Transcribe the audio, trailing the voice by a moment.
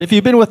If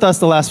you've been with us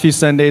the last few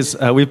Sundays,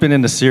 we've been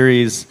in a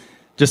series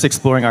just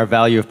exploring our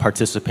value of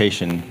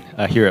participation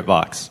here at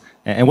Vox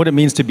and what it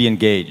means to be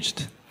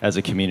engaged as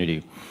a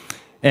community.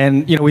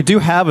 And we do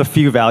have a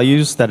few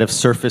values that have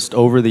surfaced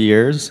over the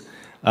years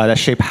that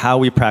shape how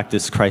we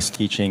practice Christ's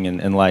teaching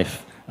and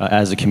life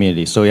as a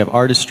community. So we have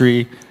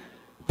artistry,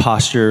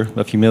 posture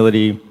of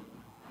humility,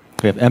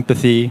 we have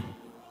empathy,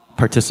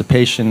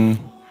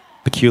 participation,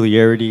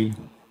 peculiarity,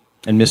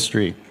 and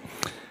mystery.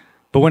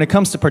 But when it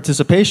comes to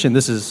participation,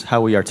 this is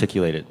how we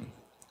articulate it.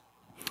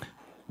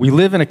 We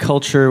live in a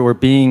culture where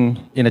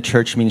being in a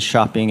church means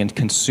shopping and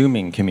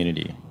consuming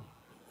community.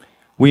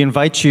 We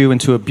invite you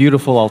into a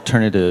beautiful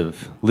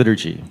alternative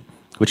liturgy,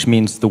 which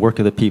means the work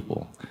of the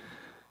people.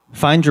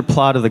 Find your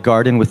plot of the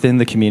garden within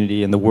the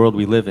community and the world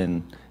we live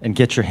in, and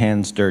get your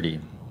hands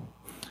dirty.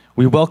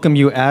 We welcome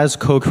you as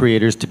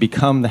co-creators to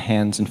become the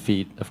hands and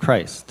feet of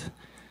Christ.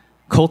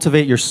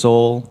 Cultivate your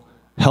soul,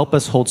 help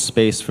us hold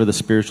space for the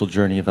spiritual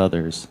journey of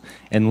others,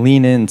 and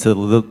lean into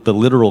the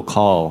literal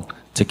call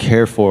to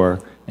care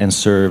for and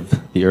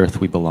serve the earth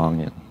we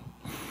belong in.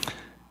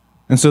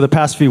 And so the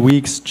past few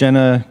weeks,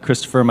 Jenna,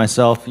 Christopher,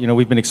 myself,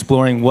 we've been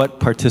exploring what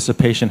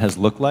participation has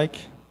looked like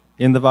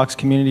in the Vox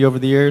community over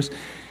the years,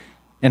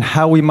 and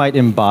how we might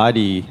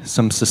embody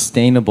some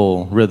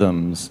sustainable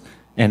rhythms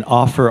and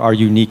offer our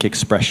unique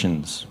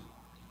expressions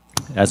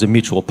as a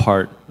mutual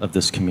part of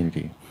this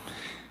community.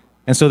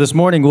 And so this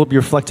morning, we'll be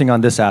reflecting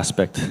on this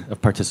aspect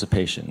of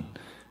participation.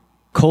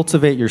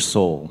 Cultivate your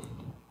soul.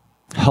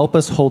 Help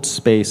us hold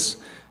space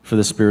for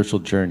the spiritual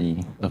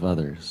journey of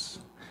others.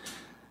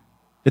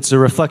 It's a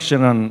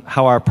reflection on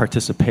how our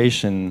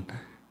participation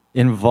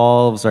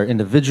involves our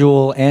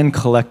individual and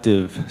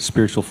collective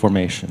spiritual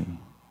formation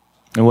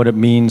and what it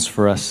means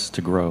for us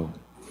to grow.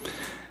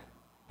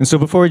 And so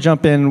before we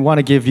jump in, I want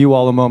to give you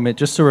all a moment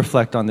just to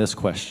reflect on this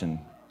question.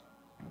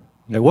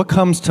 What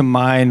comes to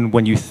mind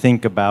when you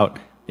think about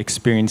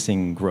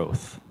experiencing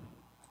growth?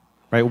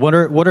 Right? What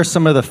are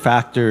some of the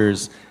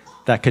factors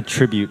that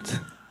contribute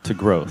to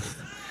growth?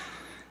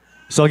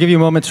 So I'll give you a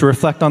moment to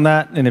reflect on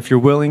that, and if you're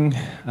willing,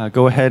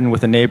 go ahead and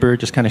with a neighbor,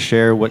 just kind of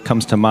share what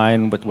comes to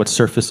mind, what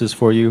surfaces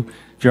for you.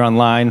 If you're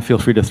online, feel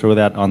free to throw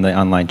that on the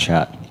online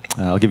chat.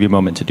 I'll give you a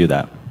moment to do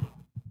that.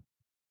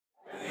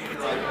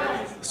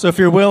 So if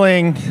you're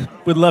willing,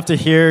 we'd love to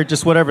hear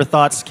just whatever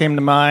thoughts came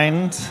to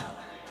mind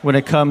when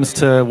it comes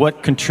to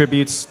what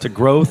contributes to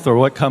growth, or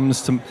what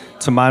comes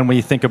to mind when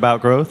you think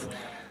about growth.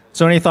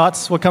 So any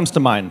thoughts? What comes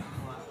to mind?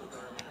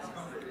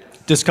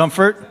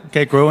 Discomfort.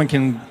 Okay, growing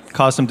can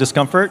cause some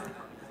discomfort.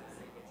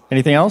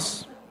 Anything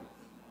else?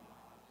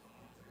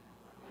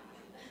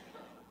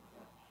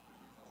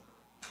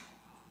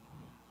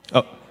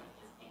 Oh,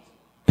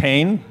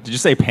 pain. Did you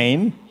say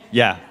pain?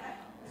 Yeah.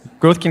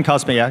 Growth can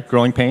cause pain, yeah?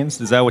 Growing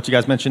pains. Is that what you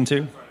guys mentioned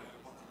too?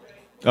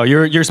 Oh,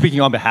 you're speaking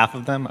on behalf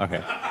of them?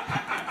 Okay.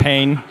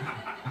 Pain.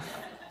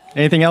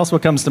 Anything else?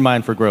 What comes to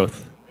mind for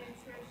growth?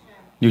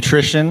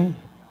 Nutrition,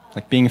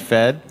 like being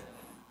fed.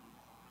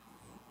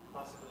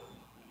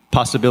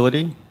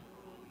 Possibility.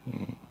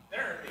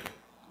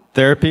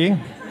 Therapy.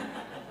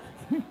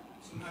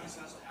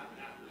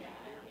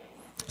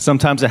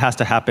 Sometimes it has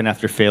to happen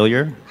after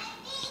failure,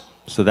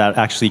 so that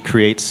actually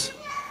creates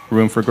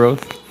room for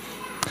growth.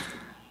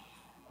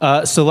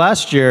 So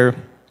last year,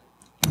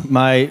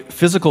 my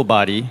physical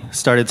body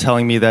started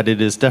telling me that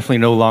it is definitely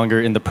no longer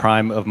in the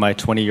prime of my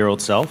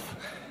 20-year-old self,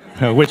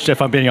 which,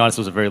 if I'm being honest,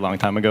 was a very long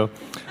time ago.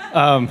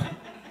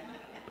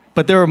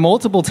 But there were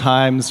multiple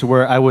times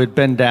where I would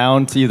bend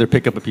down to either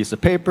pick up a piece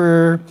of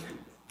paper,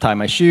 tie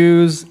my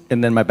shoes,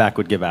 and then my back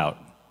would give out,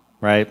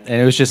 right?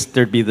 And it was just,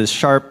 there'd be this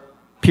sharp,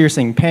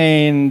 piercing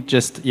pain,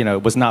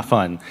 it was not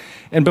fun.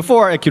 And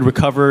before, I could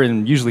recover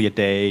in usually a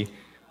day,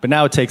 but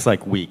now it takes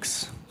like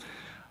weeks.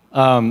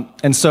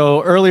 And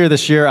so earlier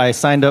this year, I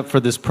signed up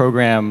for this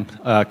program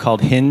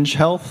called Hinge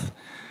Health,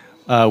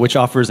 which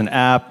offers an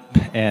app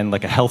and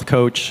like a health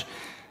coach,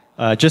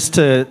 just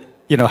to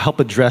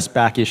help address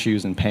back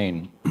issues and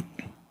pain.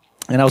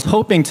 And I was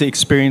hoping to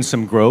experience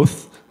some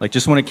growth, like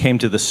just when it came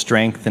to the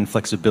strength and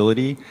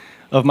flexibility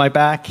of my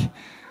back.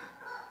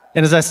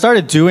 And as I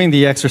started doing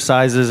the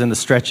exercises and the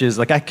stretches,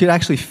 like I could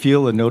actually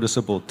feel a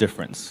noticeable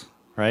difference,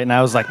 right? And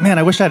I was like, man,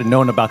 I wish I had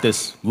known about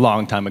this a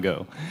long time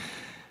ago.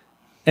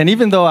 And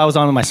even though I was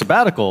on my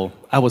sabbatical,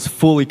 I was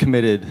fully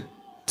committed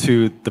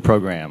to the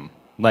program.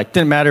 Like,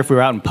 didn't matter if we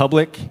were out in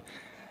public.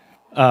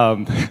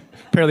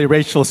 Apparently,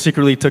 Rachel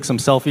secretly took some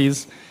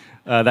selfies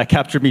that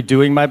captured me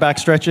doing my back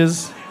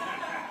stretches.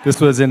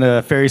 This was in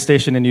a ferry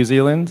station in New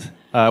Zealand,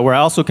 where I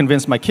also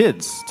convinced my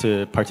kids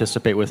to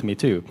participate with me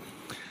too.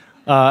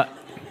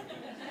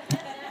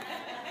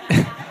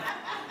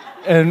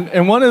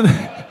 And one of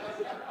the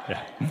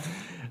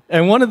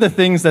And one of the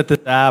things that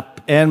the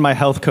app and my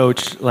health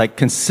coach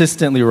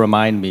consistently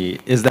remind me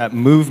is that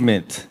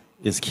movement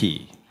is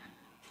key,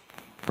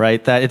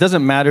 right? That it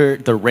doesn't matter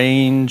the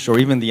range or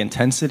even the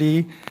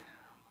intensity,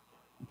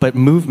 but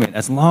movement,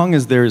 as long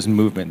as there is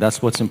movement, that's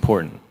what's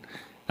important.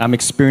 I'm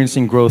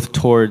experiencing growth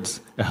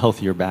towards a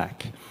healthier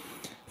back.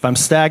 If I'm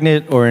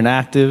stagnant or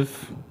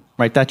inactive,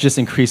 right, that just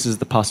increases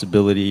the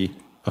possibility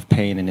of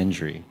pain and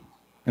injury.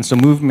 And so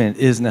movement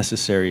is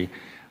necessary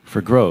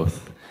for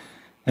growth.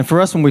 And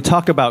for us, when we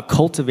talk about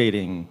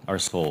cultivating our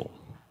soul,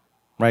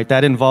 right,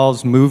 that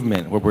involves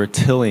movement where we're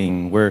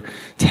tilling, we're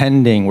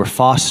tending, we're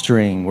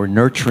fostering, we're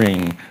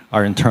nurturing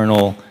our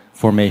internal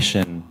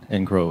formation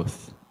and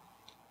growth.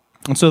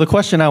 And so the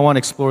question I want to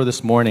explore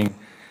this morning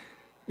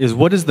is,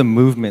 what is the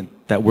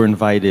movement that we're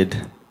invited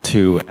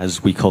to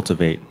as we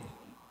cultivate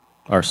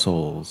our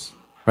souls?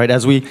 Right?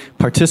 As we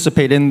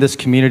participate in this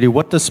community,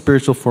 what does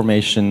spiritual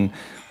formation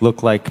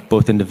look like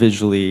both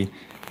individually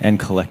and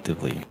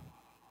collectively?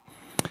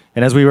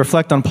 And as we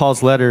reflect on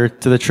Paul's letter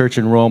to the church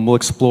in Rome, we'll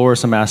explore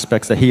some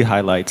aspects that he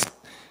highlights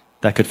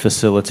that could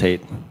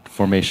facilitate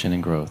formation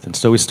and growth. And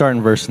so we start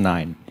in verse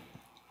 9.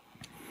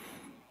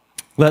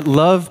 Let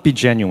love be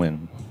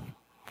genuine.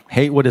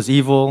 Hate what is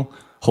evil,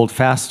 hold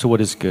fast to what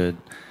is good.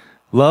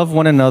 Love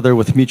one another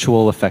with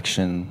mutual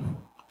affection.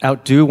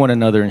 Outdo one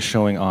another in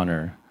showing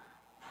honor.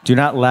 Do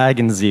not lag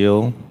in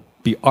zeal.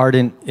 Be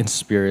ardent in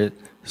spirit.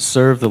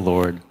 Serve the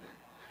Lord.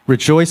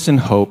 Rejoice in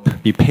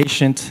hope. Be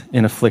patient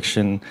in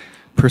affliction.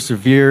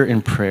 Persevere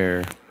in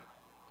prayer.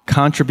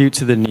 Contribute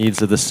to the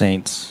needs of the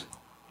saints.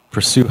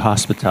 Pursue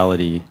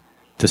hospitality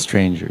to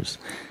strangers.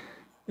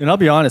 And I'll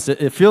be honest,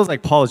 it feels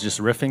like Paul is just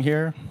riffing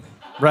here,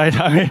 right?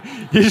 I mean,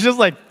 he's just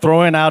like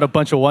throwing out a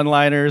bunch of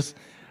one-liners,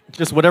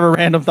 just whatever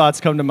random thoughts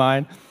come to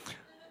mind.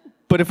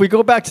 But if we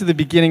go back to the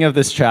beginning of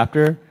this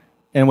chapter,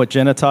 and what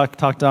Jenna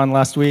talked on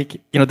last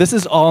week, this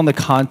is all in the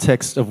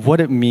context of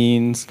what it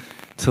means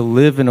to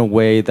live in a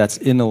way that's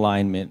in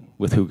alignment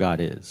with who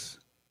God is.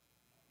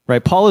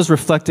 Right? Paul is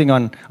reflecting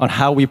on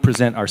how we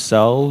present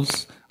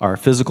ourselves, our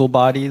physical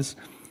bodies,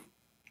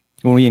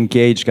 when we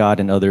engage God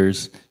and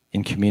others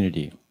in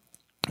community.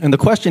 And the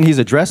question he's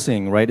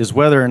addressing, right, is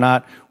whether or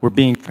not we're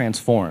being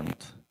transformed,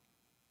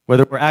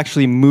 whether we're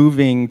actually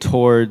moving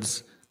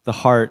towards the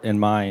heart and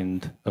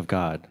mind of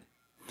God.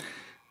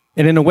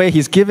 And in a way,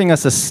 he's giving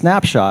us a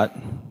snapshot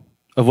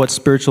of what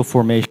spiritual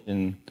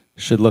formation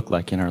should look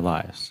like in our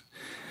lives.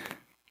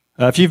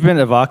 If you've been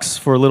at Vox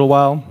for a little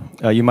while,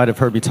 you might have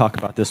heard me talk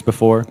about this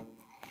before.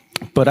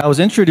 But I was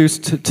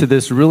introduced to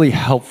this really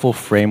helpful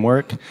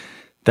framework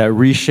that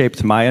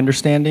reshaped my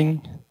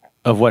understanding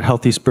of what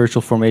healthy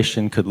spiritual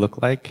formation could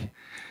look like.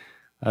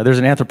 There's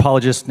an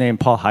anthropologist named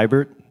Paul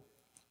Hibert,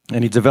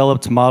 and he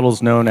developed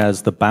models known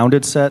as the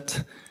bounded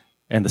set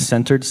and the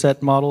centered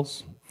set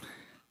models.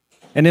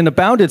 And in a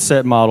bounded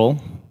set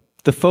model,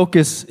 the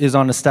focus is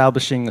on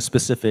establishing a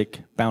specific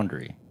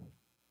boundary.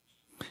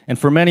 And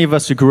for many of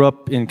us who grew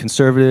up in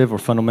conservative or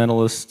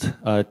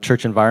fundamentalist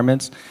church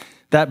environments,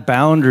 that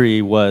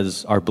boundary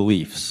was our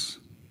beliefs,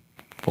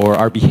 or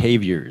our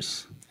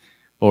behaviors,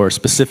 or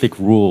specific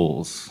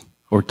rules,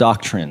 or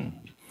doctrine.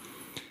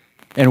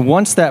 And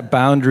once that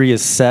boundary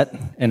is set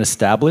and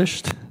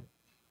established,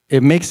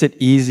 it makes it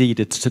easy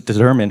to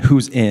determine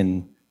who's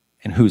in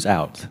and who's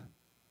out.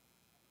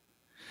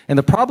 And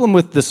the problem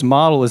with this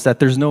model is that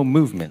there's no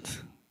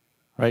movement,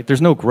 right?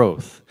 There's no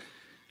growth,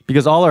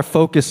 because all our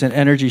focus and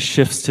energy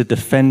shifts to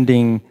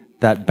defending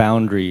that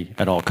boundary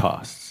at all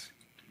costs.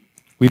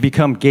 We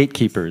become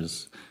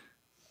gatekeepers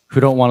who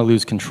don't want to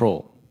lose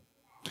control.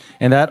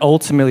 And that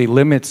ultimately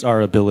limits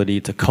our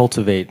ability to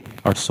cultivate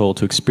our soul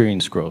to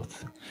experience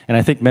growth. And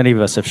I think many of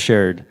us have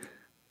shared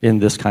in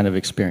this kind of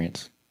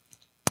experience.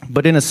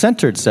 But in a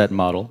centered set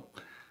model,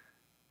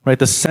 right,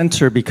 the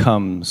center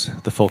becomes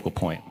the focal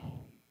point.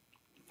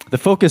 The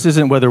focus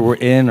isn't whether we're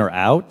in or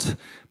out,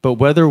 but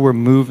whether we're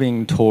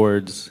moving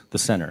towards the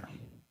center.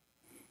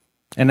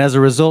 And as a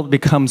result, it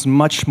becomes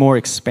much more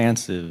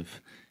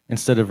expansive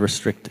instead of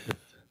restrictive.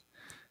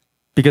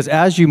 Because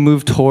as you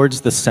move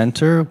towards the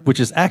center, which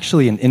is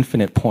actually an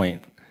infinite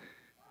point,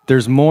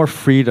 there's more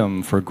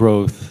freedom for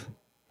growth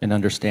and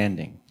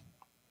understanding.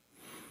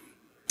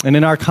 And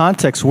in our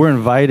context, we're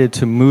invited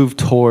to move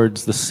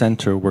towards the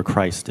center where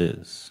Christ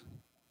is,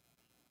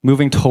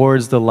 moving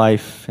towards the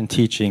life and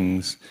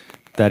teachings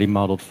that he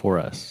modeled for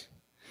us.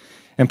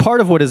 And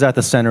part of what is at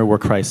the center where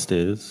Christ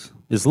is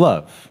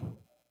love,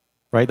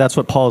 right? That's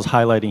what Paul is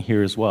highlighting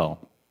here as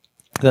well,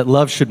 that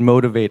love should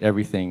motivate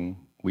everything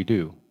we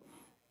do.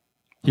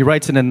 He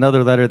writes in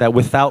another letter that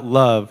without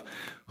love,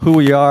 who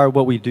we are,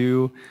 what we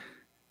do,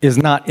 is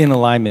not in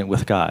alignment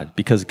with God,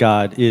 because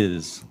God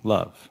is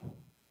love.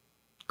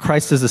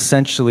 Christ is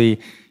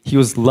essentially, he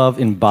was love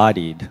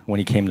embodied when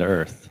he came to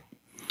earth.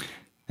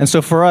 And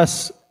so for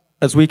us,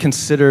 as we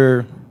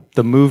consider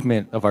the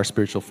movement of our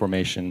spiritual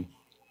formation,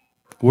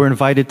 we're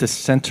invited to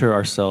center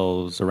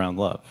ourselves around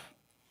love.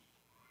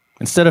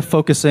 Instead of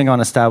focusing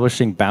on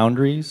establishing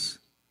boundaries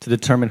to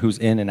determine who's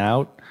in and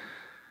out,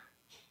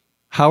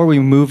 how are we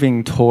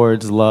moving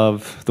towards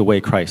love the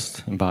way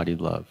Christ embodied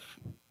love?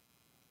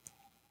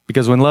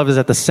 Because when love is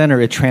at the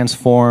center, it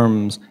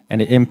transforms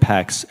and it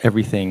impacts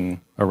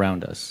everything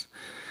around us.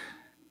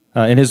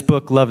 In his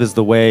book, Love is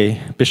the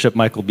Way, Bishop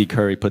Michael B.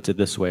 Curry puts it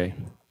this way.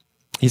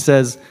 He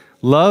says,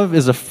 love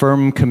is a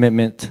firm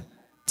commitment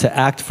to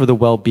act for the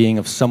well-being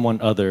of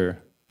someone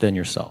other than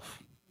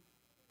yourself.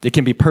 It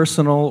can be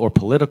personal or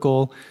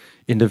political.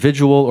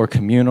 individual or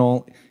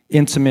communal,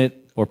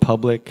 intimate or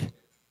public.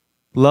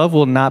 Love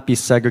will not be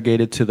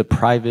segregated to the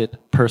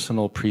private,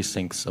 personal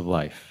precincts of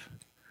life.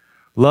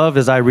 Love,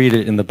 as I read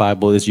it in the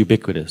Bible, is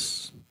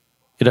ubiquitous.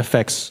 It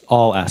affects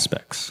all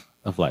aspects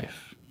of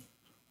life.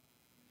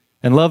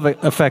 And love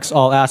affects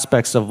all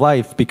aspects of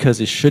life because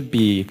it should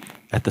be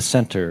at the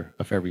center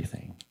of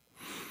everything.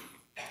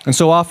 And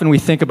so often we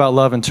think about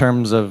love in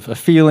terms of a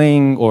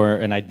feeling or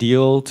an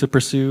ideal to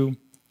pursue,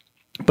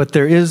 but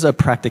there is a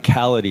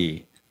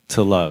practicality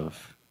to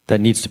love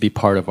that needs to be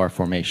part of our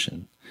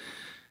formation.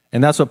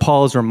 And that's what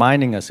Paul is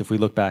reminding us if we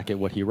look back at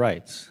what he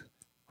writes,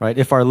 right?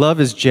 If our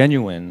love is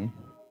genuine,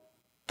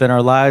 then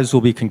our lives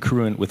will be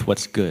congruent with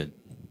what's good.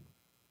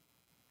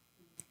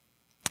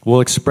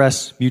 We'll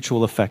express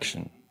mutual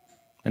affection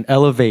and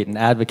elevate and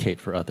advocate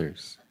for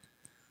others.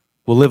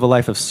 We'll live a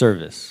life of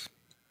service.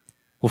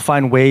 We'll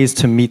find ways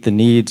to meet the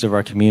needs of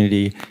our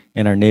community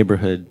and our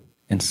neighborhood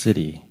and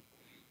city.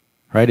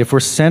 Right? If we're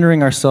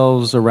centering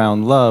ourselves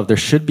around love, there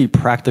should be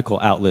practical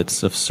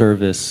outlets of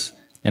service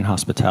and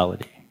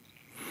hospitality.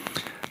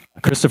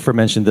 Christopher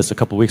mentioned this a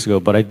couple weeks ago,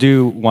 but I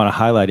do want to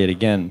highlight it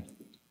again.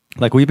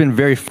 Like, we've been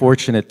very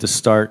fortunate to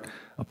start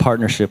a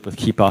partnership with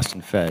Keep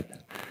Austin Fed.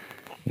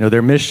 You know,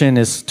 their mission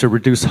is to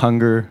reduce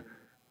hunger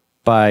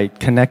by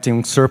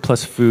connecting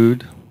surplus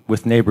food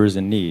with neighbors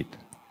in need.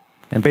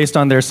 And based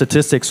on their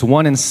statistics,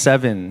 1 in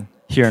 7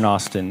 here in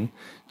Austin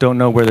don't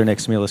know where their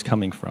next meal is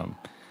coming from.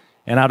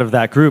 And out of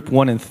that group,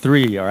 1 in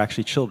 3 are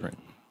actually children.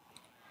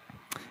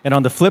 And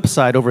on the flip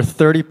side, over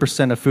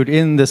 30% of food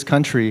in this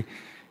country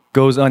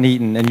goes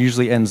uneaten and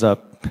usually ends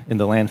up in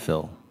the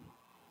landfill.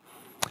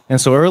 And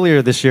so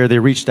earlier this year, they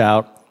reached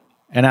out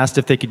and asked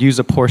if they could use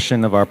a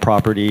portion of our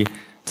property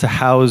to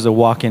house a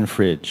walk-in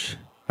fridge,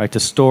 right, to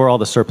store all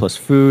the surplus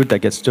food that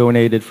gets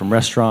donated from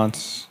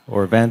restaurants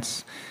or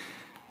events.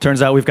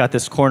 Turns out we've got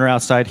this corner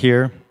outside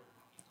here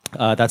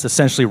that's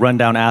essentially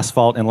run-down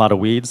asphalt and a lot of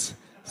weeds.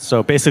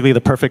 So basically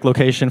the perfect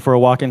location for a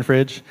walk-in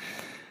fridge.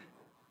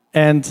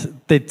 And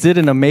they did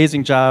an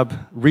amazing job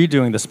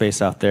redoing the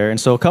space out there. And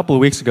so a couple of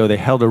weeks ago, they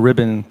held a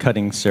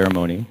ribbon-cutting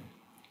ceremony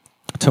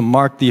to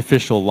mark the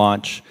official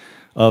launch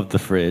of the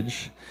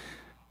fridge.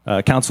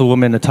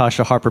 Councilwoman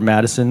Natasha Harper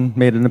Madison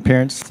made an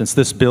appearance, since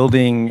this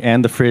building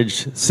and the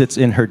fridge sits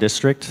in her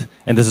district,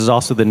 and this is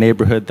also the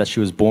neighborhood that she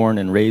was born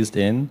and raised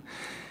in.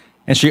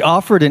 And she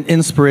offered an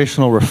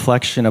inspirational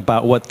reflection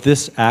about what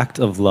this act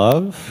of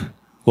love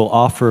will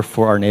offer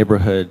for our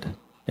neighborhood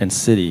and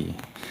city.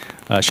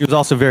 She was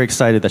also very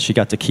excited that she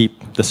got to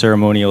keep the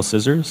ceremonial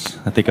scissors.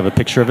 I think I have a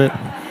picture of it.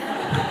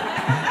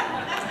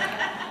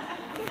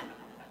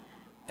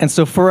 And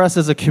so for us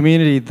as a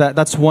community,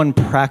 that's one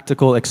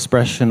practical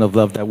expression of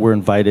love that we're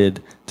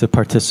invited to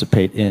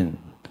participate in,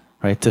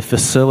 right? To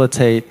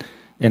facilitate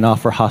and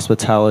offer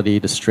hospitality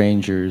to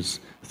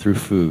strangers through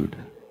food.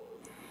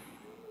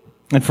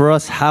 And for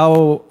us,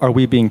 how are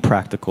we being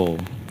practical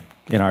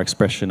in our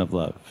expression of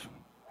love?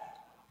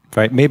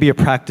 Right? Maybe a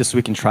practice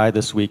we can try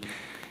this week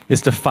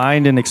is to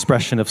find an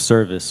expression of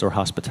service or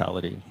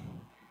hospitality.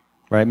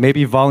 Right?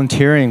 Maybe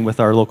volunteering with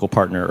our local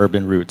partner,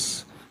 Urban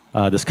Roots,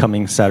 this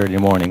coming Saturday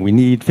morning. We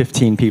need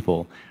 15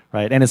 people,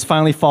 right? And it's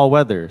finally fall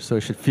weather, so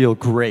it should feel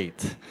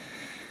great.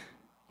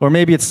 Or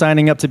maybe it's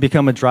signing up to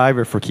become a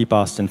driver for Keep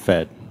Austin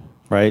Fed,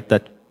 right?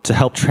 To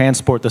help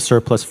transport the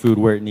surplus food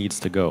where it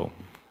needs to go.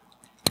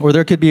 Or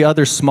there could be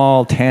other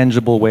small,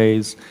 tangible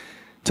ways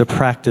to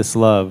practice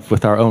love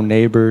with our own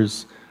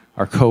neighbors,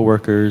 our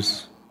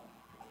coworkers,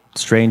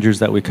 strangers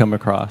that we come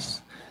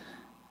across.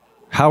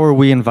 How are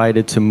we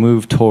invited to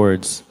move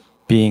towards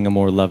being a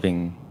more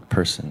loving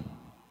person?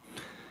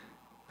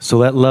 So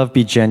let love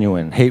be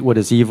genuine. Hate what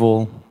is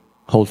evil.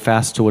 Hold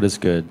fast to what is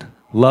good.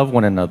 Love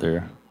one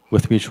another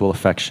with mutual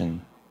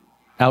affection.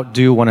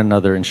 Outdo one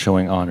another in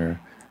showing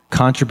honor.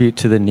 Contribute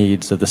to the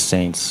needs of the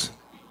saints.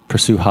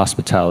 Pursue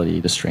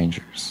hospitality to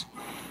strangers.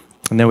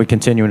 And then we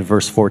continue in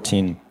verse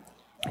 14.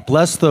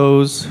 Bless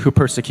those who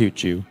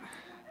persecute you.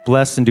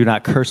 Bless and do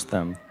not curse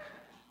them.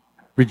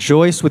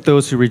 Rejoice with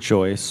those who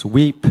rejoice.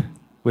 Weep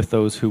with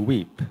those who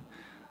weep.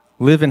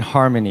 Live in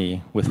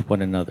harmony with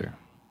one another.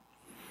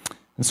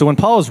 And so when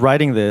Paul was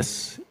writing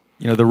this,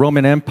 the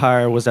Roman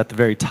Empire was at the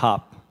very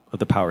top of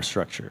the power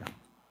structure.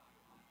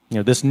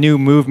 This new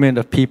movement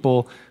of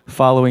people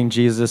following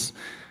Jesus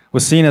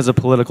was seen as a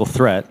political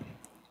threat.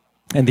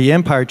 And the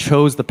empire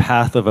chose the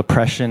path of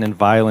oppression and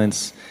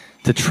violence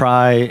to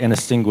try and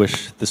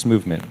extinguish this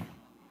movement.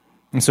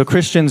 And so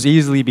Christians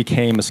easily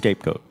became a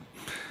scapegoat.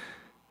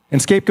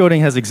 And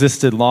scapegoating has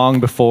existed long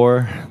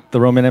before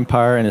the Roman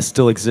Empire, and it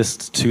still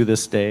exists to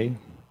this day.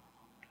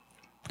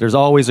 There's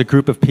always a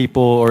group of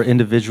people or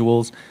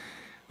individuals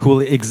who will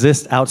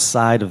exist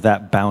outside of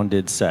that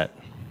bounded set.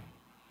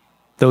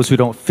 Those who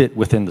don't fit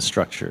within the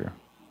structure.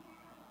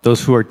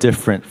 Those who are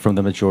different from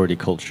the majority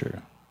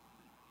culture.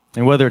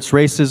 And whether it's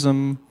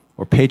racism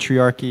or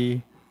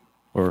patriarchy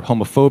or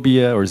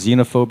homophobia or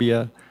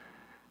xenophobia,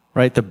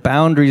 right? The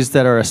boundaries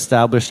that are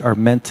established are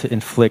meant to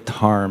inflict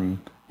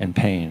harm and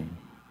pain.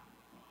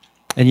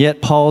 And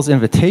yet Paul's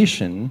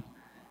invitation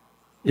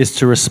is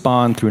to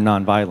respond through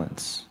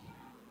nonviolence.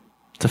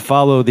 to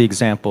follow the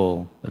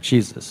example of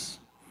Jesus.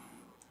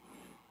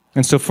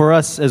 And so for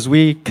us, as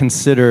we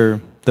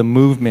consider the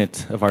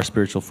movement of our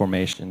spiritual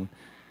formation,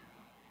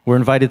 we're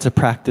invited to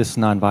practice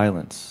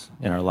nonviolence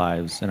in our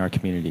lives, in our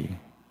community.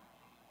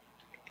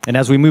 And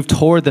as we move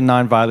toward the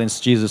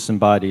nonviolence Jesus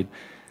embodied,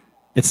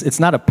 it's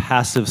not a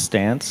passive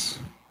stance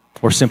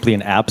or simply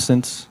an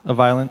absence of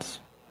violence.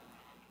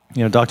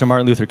 You know, Dr.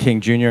 Martin Luther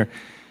King Jr.,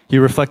 he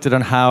reflected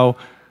on how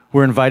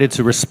we're invited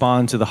to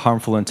respond to the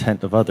harmful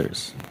intent of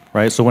others,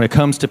 right? So when it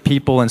comes to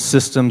people and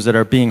systems that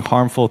are being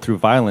harmful through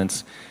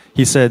violence,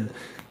 he said,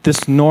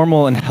 this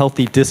normal and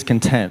healthy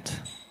discontent,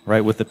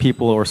 right, with the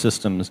people or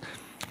systems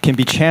can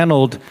be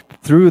channeled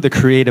through the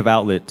creative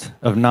outlet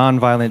of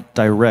nonviolent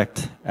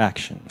direct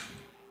action,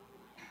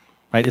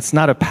 right? It's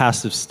not a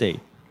passive state.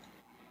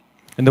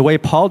 And the way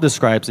Paul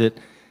describes it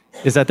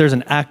is that there's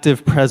an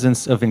active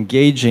presence of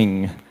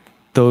engaging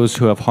those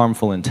who have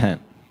harmful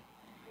intent,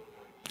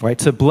 right?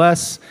 To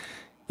bless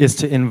is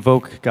to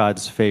invoke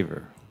God's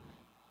favor.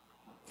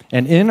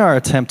 And in our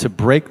attempt to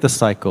break the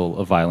cycle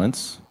of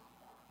violence,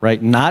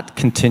 right, not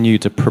continue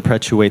to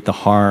perpetuate the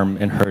harm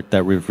and hurt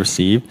that we've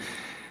received,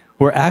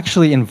 we're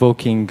actually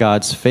invoking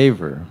God's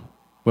favor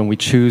when we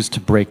choose to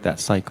break that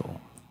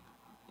cycle.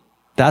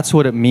 That's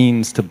what it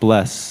means to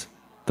bless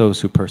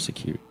those who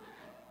persecute.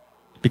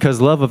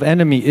 Because love of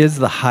enemy is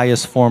the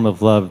highest form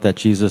of love that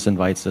Jesus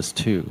invites us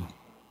to.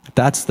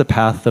 That's the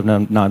path of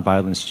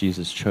nonviolence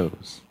Jesus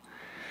chose.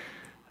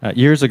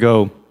 Years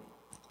ago,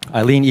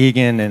 Eileen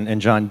Egan and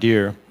John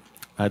Deere,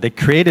 they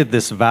created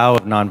this vow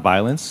of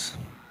nonviolence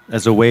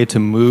as a way to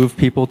move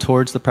people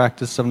towards the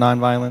practice of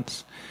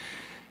nonviolence.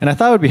 And I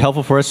thought it would be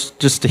helpful for us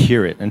just to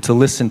hear it and to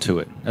listen to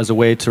it as a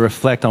way to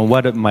reflect on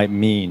what it might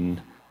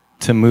mean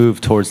to move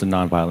towards the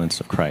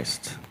nonviolence of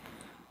Christ.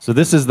 So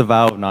this is the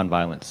vow of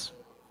nonviolence.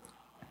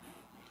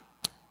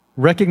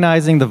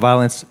 Recognizing the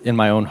violence in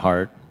my own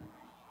heart,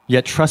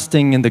 yet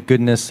trusting in the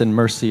goodness and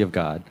mercy of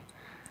God,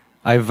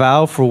 I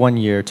vow for 1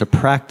 year to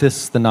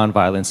practice the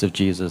nonviolence of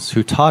Jesus,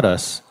 who taught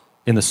us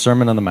in the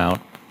Sermon on the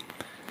Mount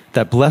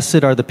that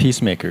blessed are the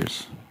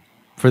peacemakers,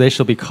 for they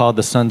shall be called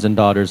the sons and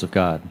daughters of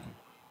God.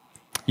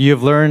 You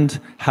have learned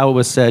how it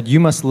was said, you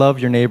must love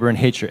your neighbor and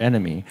hate your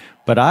enemy.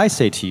 But I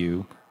say to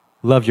you,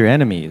 love your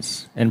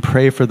enemies and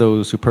pray for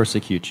those who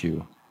persecute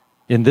you.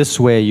 In this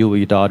way, you will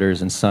be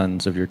daughters and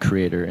sons of your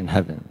Creator in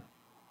heaven.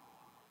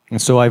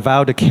 And so I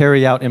vow to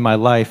carry out in my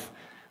life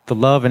the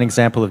love and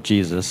example of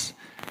Jesus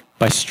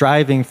by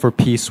striving for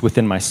peace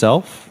within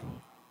myself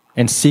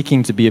and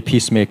seeking to be a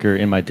peacemaker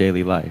in my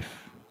daily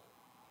life,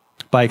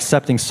 by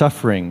accepting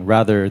suffering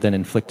rather than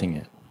inflicting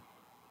it,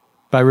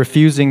 by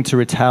refusing to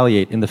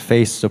retaliate in the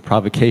face of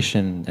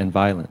provocation and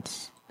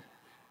violence,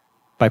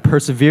 by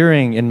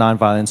persevering in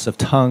nonviolence of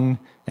tongue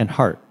and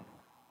heart,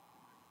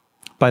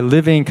 by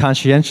living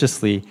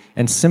conscientiously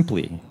and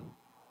simply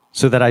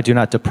so that I do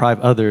not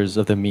deprive others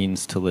of the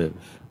means to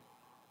live,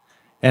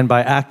 and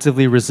by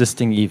actively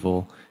resisting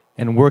evil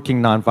and working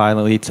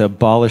nonviolently to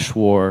abolish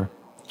war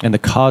and the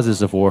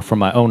causes of war from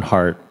my own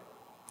heart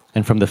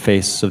and from the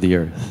face of the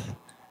earth.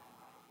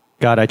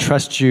 God, I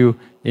trust you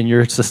in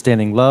your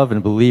sustaining love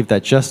and believe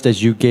that just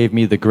as you gave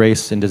me the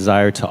grace and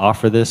desire to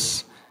offer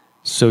this,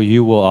 so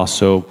you will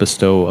also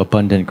bestow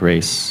abundant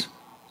grace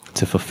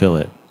to fulfill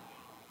it.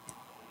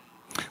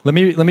 Let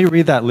me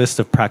read that list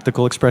of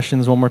practical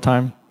expressions one more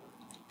time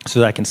so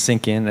that I can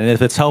sink in. And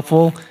if it's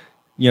helpful,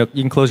 you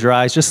can close your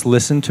eyes, just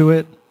listen to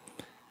it,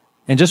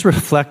 and just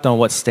reflect on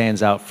what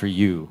stands out for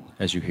you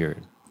as you hear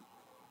it.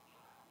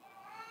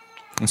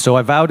 And so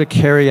I vow to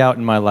carry out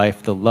in my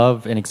life the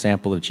love and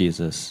example of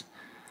Jesus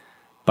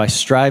by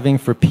striving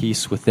for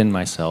peace within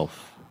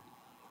myself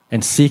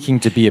and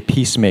seeking to be a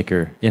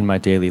peacemaker in my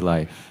daily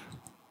life,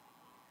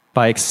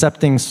 by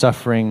accepting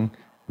suffering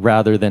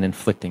rather than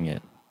inflicting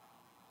it,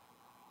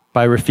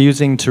 by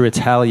refusing to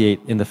retaliate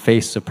in the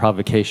face of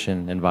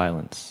provocation and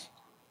violence,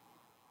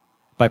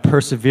 by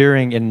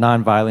persevering in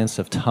nonviolence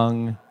of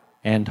tongue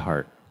and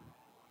heart,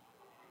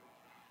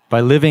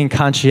 by living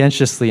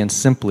conscientiously and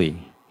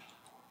simply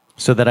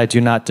so that I do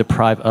not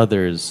deprive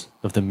others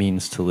of the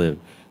means to live,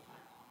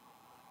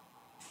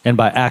 and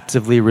by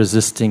actively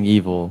resisting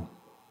evil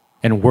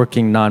and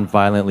working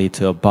nonviolently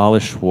to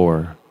abolish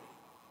war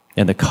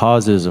and the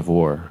causes of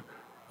war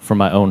from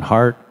my own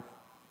heart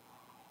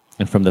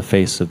and from the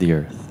face of the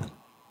earth.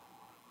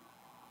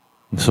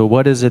 And so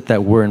what is it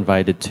that we're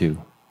invited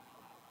to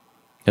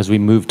as we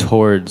move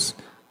towards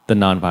the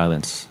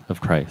nonviolence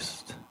of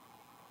Christ?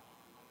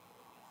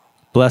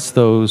 Bless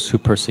those who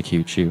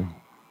persecute you.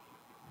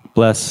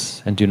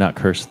 Bless and do not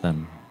curse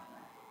them.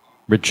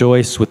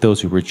 Rejoice with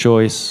those who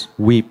rejoice.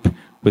 Weep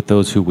with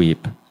those who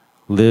weep.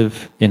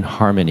 Live in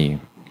harmony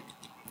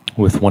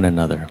with one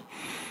another.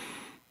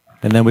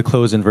 And then we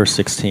close in verse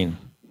 16.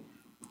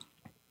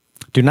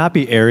 Do not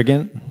be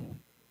arrogant,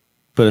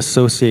 but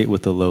associate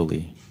with the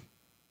lowly.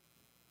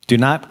 Do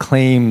not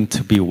claim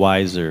to be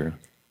wiser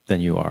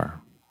than you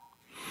are.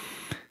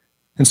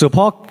 And so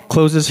Paul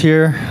closes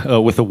here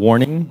with a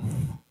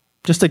warning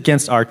just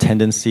against our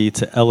tendency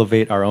to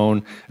elevate our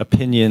own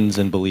opinions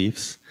and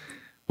beliefs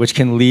which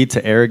can lead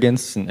to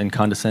arrogance and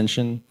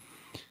condescension.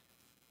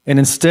 And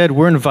instead,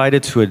 we're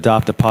invited to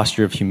adopt a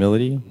posture of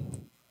humility,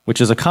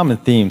 which is a common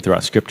theme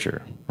throughout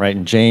Scripture, right?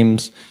 In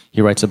James, he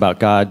writes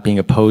about God being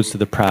opposed to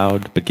the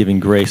proud, but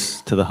giving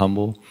grace to the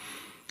humble.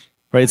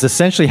 Right? It's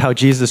essentially how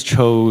Jesus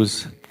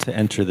chose to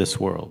enter this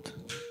world.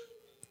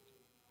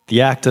 The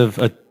act of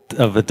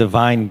a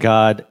divine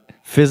God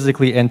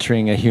physically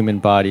entering a human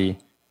body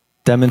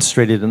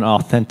demonstrated an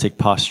authentic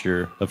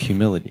posture of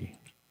humility.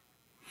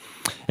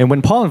 And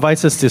when Paul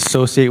invites us to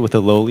associate with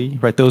the lowly,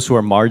 right, those who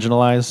are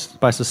marginalized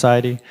by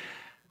society,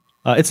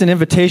 it's an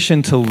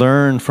invitation to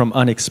learn from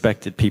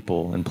unexpected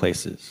people and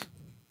places.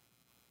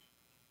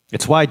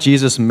 It's why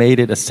Jesus made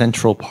it a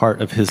central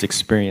part of his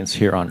experience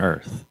here on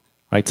earth,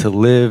 right, to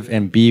live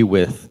and be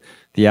with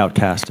the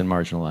outcast and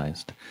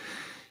marginalized.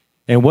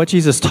 And what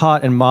Jesus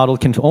taught and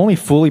modeled can only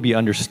fully be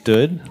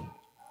understood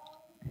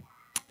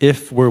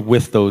if we're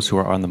with those who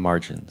are on the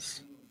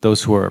margins,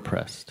 those who are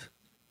oppressed.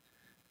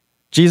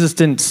 Jesus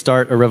didn't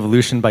start a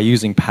revolution by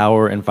using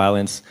power and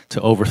violence to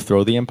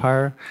overthrow the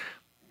empire,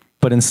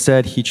 but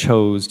instead he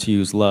chose to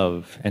use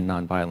love and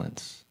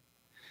nonviolence.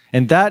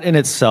 And that in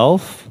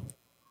itself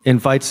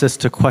invites us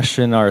to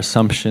question our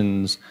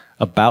assumptions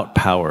about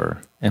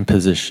power and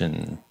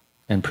position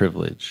and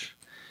privilege.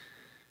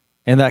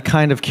 And that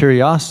kind of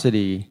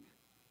curiosity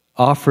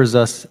offers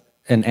us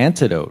an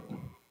antidote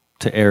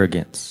to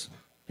arrogance,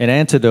 an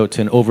antidote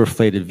to an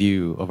overinflated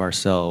view of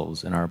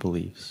ourselves and our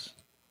beliefs.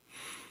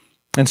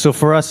 And so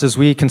for us, as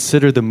we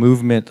consider the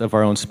movement of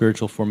our own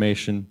spiritual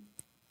formation,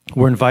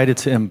 we're invited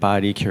to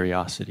embody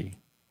curiosity,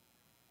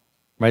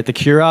 right? The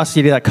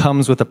curiosity that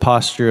comes with a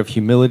posture of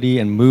humility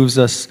and moves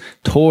us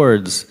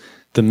towards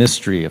the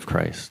mystery of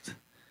Christ.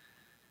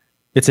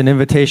 It's an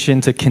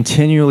invitation to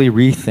continually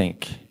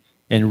rethink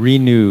and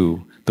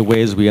renew the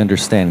ways we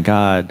understand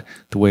God,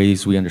 the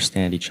ways we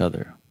understand each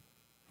other.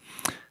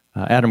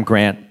 Adam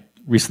Grant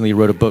recently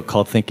wrote a book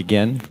called Think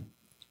Again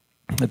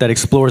that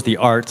explores the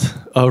art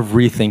of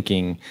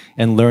rethinking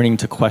and learning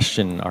to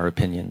question our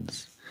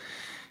opinions.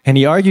 And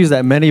he argues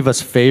that many of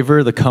us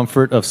favor the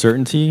comfort of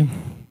certainty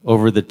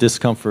over the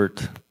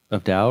discomfort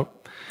of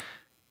doubt.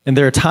 And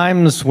there are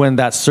times when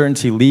that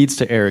certainty leads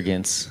to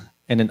arrogance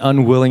and an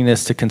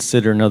unwillingness to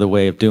consider another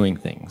way of doing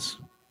things.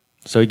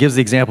 So he gives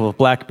the example of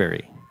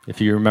BlackBerry, if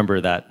you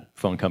remember that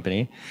phone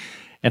company,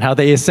 and how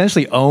they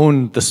essentially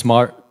owned the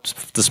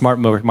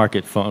smartphone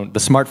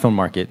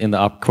market in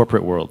the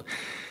corporate world.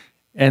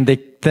 And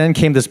then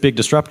came this big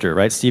disruptor,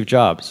 right, Steve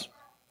Jobs,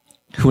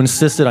 who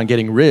insisted on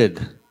getting rid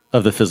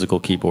of the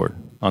physical keyboard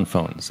on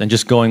phones and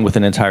just going with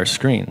an entire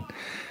screen.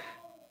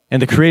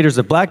 And the creators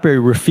of BlackBerry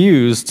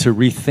refused to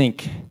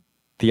rethink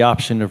the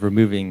option of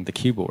removing the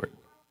keyboard,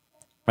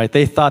 right?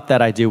 They thought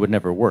that idea would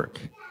never work.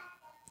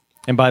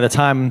 And by the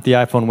time the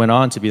iPhone went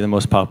on to be the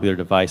most popular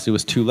device, it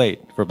was too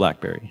late for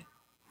BlackBerry.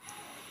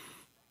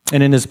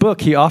 And in his book,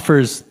 he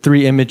offers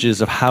 3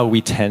 images of how we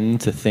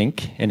tend to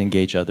think and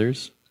engage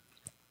others.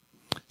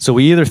 So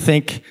we either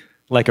think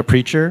like a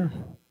preacher,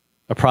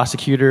 a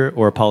prosecutor,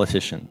 or a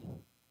politician.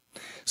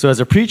 So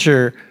as a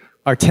preacher,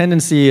 our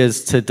tendency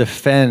is to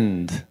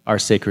defend our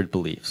sacred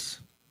beliefs,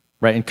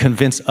 right, and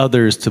convince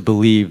others to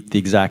believe the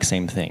exact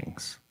same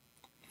things.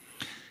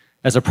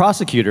 As a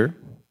prosecutor,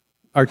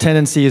 our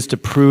tendency is to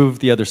prove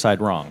the other side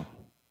wrong,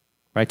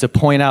 right, to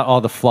point out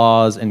all the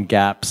flaws and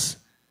gaps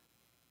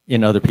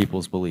in other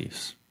people's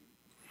beliefs.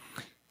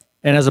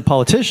 And as a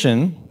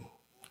politician,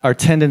 our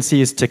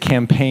tendency is to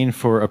campaign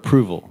for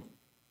approval,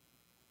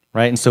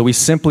 right? And so we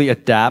simply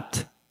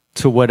adapt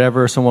to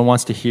whatever someone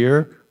wants to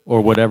hear or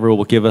whatever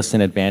will give us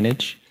an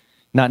advantage,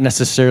 not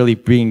necessarily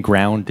being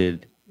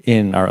grounded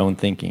in our own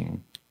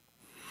thinking.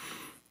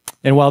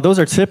 And while those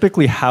are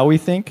typically how we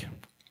think,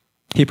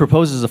 he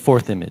proposes a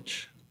 4th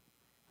image,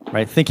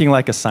 right? Thinking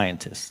like a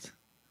scientist.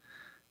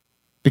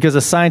 Because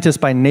a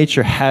scientist by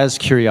nature has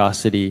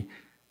curiosity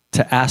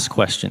to ask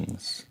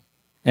questions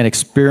and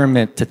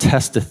experiment to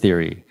test a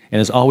theory, and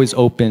is always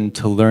open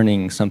to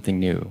learning something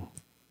new,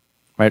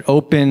 right?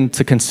 Open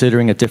to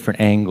considering a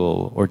different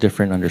angle or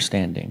different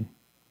understanding.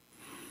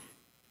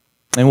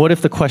 And what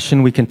if the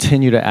question we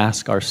continue to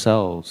ask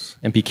ourselves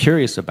and be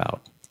curious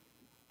about,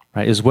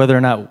 right, is whether or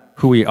not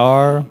who we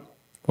are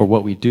or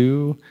what we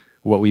do,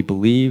 what we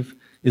believe,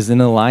 is in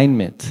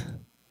alignment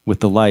with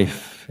the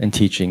life and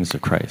teachings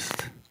of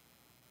Christ?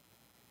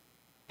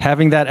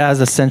 Having that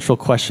as a central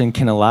question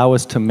can allow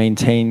us to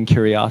maintain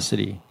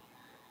curiosity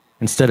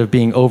instead of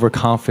being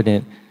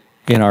overconfident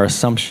in our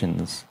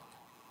assumptions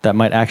that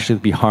might actually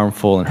be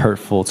harmful and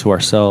hurtful to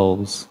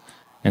ourselves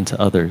and to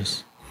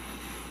others.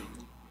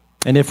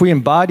 And if we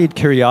embodied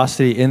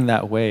curiosity in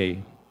that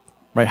way,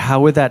 right,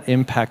 how would that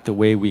impact the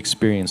way we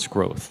experience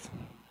growth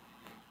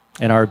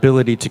and our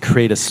ability to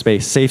create a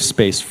space, safe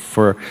space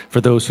for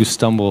those who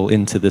stumble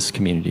into this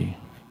community?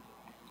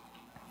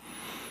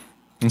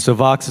 And so,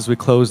 Vox, as we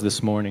close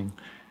this morning,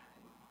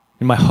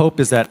 and my hope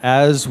is that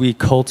as we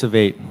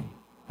cultivate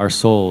our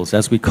souls,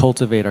 as we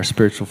cultivate our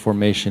spiritual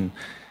formation,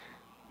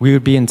 we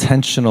would be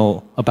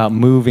intentional about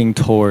moving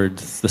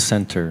towards the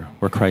center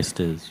where Christ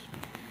is.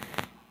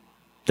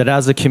 that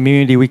as a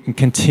community we can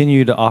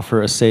continue to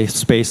offer a safe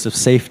space of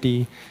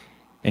safety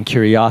and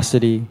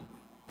curiosity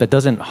that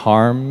doesn't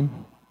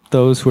harm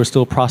those who are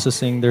still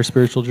processing their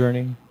spiritual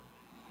journey,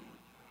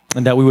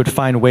 and that we would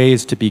find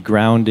ways to be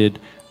grounded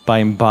by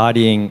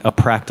embodying a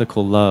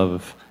practical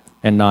love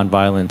and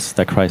nonviolence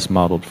that Christ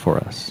modeled for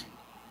us.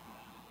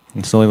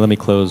 And so let me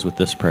close with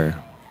this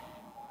prayer.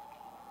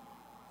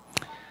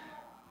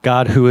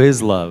 God, who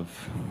is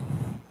love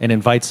and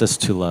invites us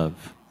to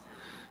love,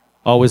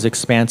 always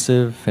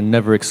expansive and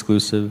never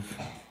exclusive,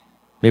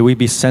 may we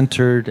be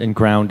centered and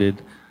grounded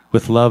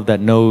with love that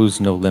knows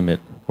no limit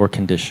or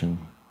condition.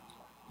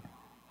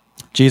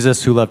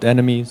 Jesus, who loved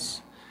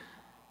enemies,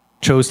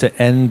 chose to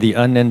end the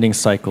unending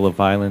cycle of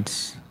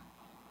violence.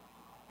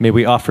 May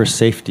we offer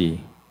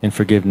safety and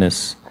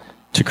forgiveness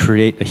to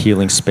create a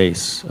healing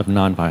space of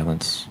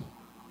nonviolence.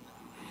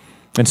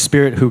 And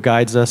Spirit, who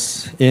guides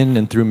us in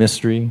and through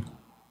mystery,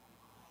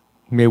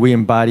 may we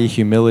embody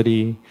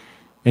humility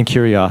and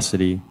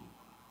curiosity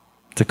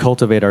to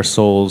cultivate our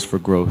souls for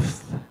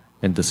growth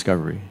and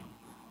discovery.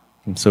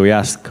 And so we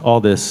ask all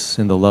this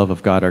in the love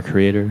of God, our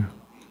Creator,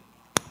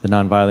 the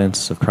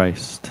nonviolence of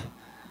Christ,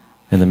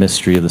 and the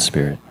mystery of the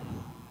Spirit.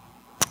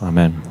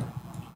 Amen.